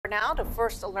now to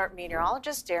First Alert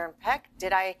meteorologist Darren Peck.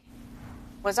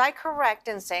 Was I correct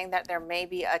in saying that there may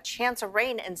be a chance of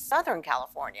rain in Southern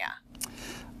California?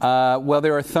 Well,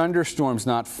 there are thunderstorms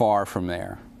not far from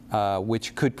there,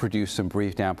 which could produce some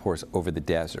brief downpours over the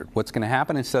desert. What's going to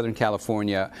happen in Southern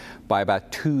California by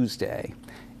about Tuesday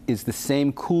is the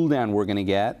same cool down we're going to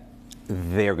get,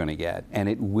 they're going to get, and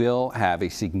it will have a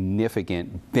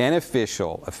significant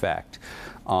beneficial effect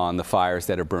on the fires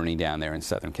that are burning down there in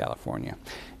Southern California.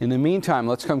 In the meantime,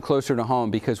 let's come closer to home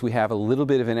because we have a little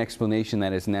bit of an explanation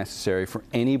that is necessary for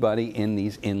anybody in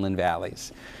these inland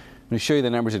valleys. I'm going to show you the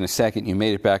numbers in a second. You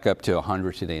made it back up to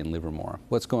 100 today in Livermore.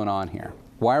 What's going on here?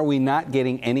 Why are we not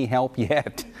getting any help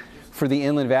yet for the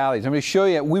inland valleys? I'm going to show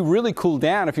you, we really cooled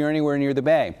down if you're anywhere near the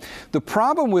bay. The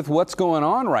problem with what's going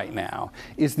on right now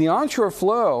is the onshore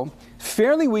flow,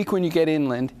 fairly weak when you get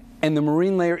inland, and the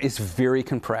marine layer is very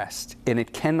compressed, and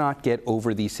it cannot get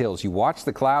over these hills. You watch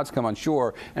the clouds come on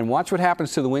shore, and watch what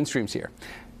happens to the wind streams here.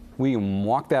 We can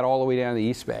walk that all the way down the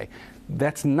East Bay.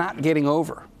 That's not getting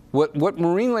over. What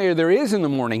marine layer there is in the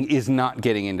morning is not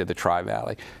getting into the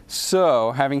Tri-Valley.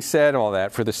 So, having said all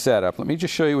that for the setup, let me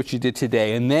just show you what you did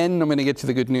today, and then I'm going to get to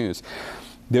the good news.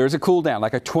 There's a cool down,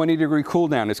 like a 20-degree cool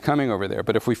down is coming over there.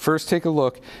 But if we first take a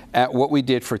look at what we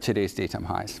did for today's daytime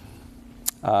highs.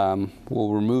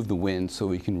 We'll remove the wind so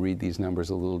we can read these numbers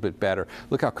a little bit better.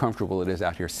 Look how comfortable it is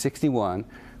out here. 61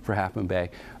 for Half Moon Bay.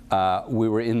 We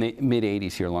were in the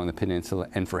mid-80s here along the peninsula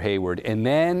and for Hayward. And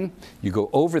then you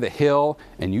go over the hill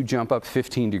and you jump up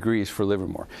 15 degrees for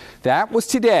Livermore. That was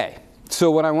today. So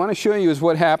what I want to show you is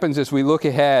what happens as we look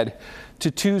ahead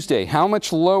to Tuesday. How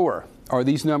much lower are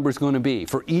these numbers going to be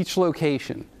for each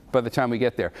location by the time we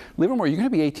get there? Livermore, you're going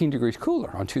to be 18 degrees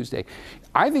cooler on Tuesday.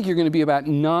 I think you're going to be about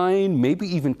 9, maybe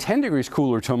even 10 degrees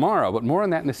cooler tomorrow, but more on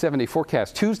that in the 7-day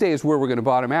forecast. Tuesday is where we're going to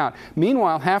bottom out.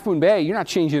 Meanwhile, Half Moon Bay, you're not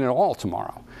changing at all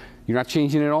tomorrow. You're not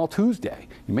changing at all Tuesday.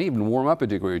 You may even warm up a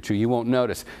degree or two. You won't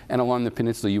notice. And along the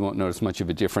peninsula, you won't notice much of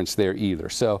a difference there either.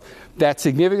 So that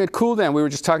significant cool down we were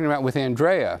just talking about with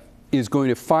Andrea is going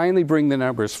to finally bring the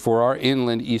numbers for our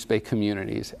inland East Bay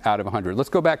communities out of 100. Let's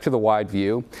go back to the wide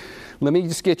view. Let me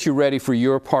just get you ready for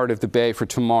your part of the bay for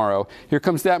tomorrow. Here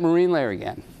comes that marine layer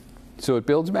again. So it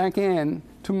builds back in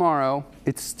tomorrow.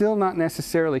 It's still not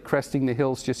necessarily cresting the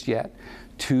hills just yet.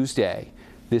 Tuesday,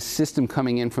 this system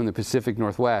coming in from the Pacific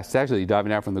Northwest, actually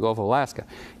diving out from the Gulf of Alaska,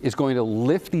 is going to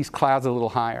lift these clouds a little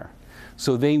higher.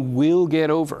 So they will get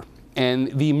over.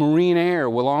 And the marine air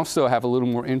will also have a little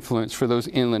more influence for those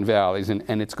inland valleys,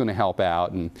 and it's going to help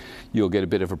out, and you'll get a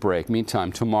bit of a break.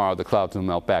 Meantime, tomorrow the clouds will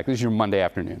melt back. This is your Monday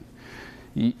afternoon.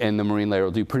 And the marine layer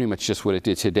will do pretty much just what it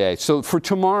did today. So for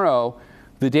tomorrow,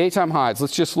 the daytime highs,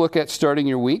 let's just look at starting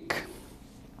your week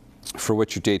for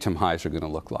what your daytime highs are going to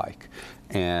look like.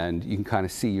 And you can kind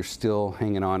of see you're still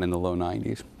hanging on in the low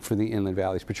 90s for the inland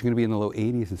valleys, but you're going to be in the low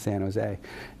 80s in San Jose.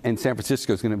 And San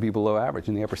Francisco is going to be below average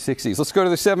in the upper 60s. Let's go to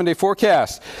the 7-day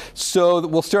forecast. So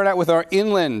we'll start out with our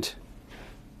inland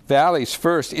valleys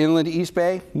first. Inland East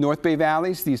Bay, North Bay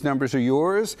valleys, these numbers are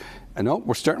yours. No,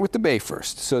 we're starting with the bay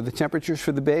first. So the temperatures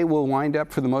for the bay will wind up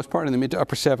for the most part in the mid to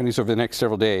upper 70s over the next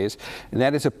several days. And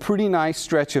that is a pretty nice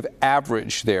stretch of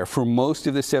average there for most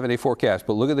of the 7-day forecast.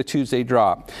 But look at the Tuesday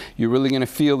drop. You're really going to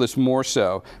feel this more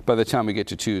so by the time we get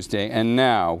to Tuesday. And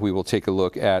now we will take a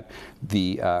look at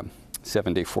the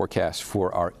 7-day forecast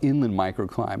for our inland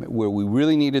microclimate, where we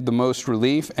really needed the most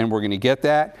relief, and we're going to get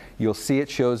that. You'll see it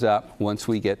shows up once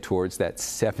we get towards that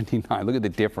 79. Look at the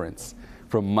difference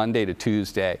from Monday to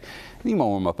Tuesday. You might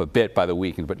warm up a bit by the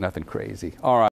weekend, but nothing crazy. All right.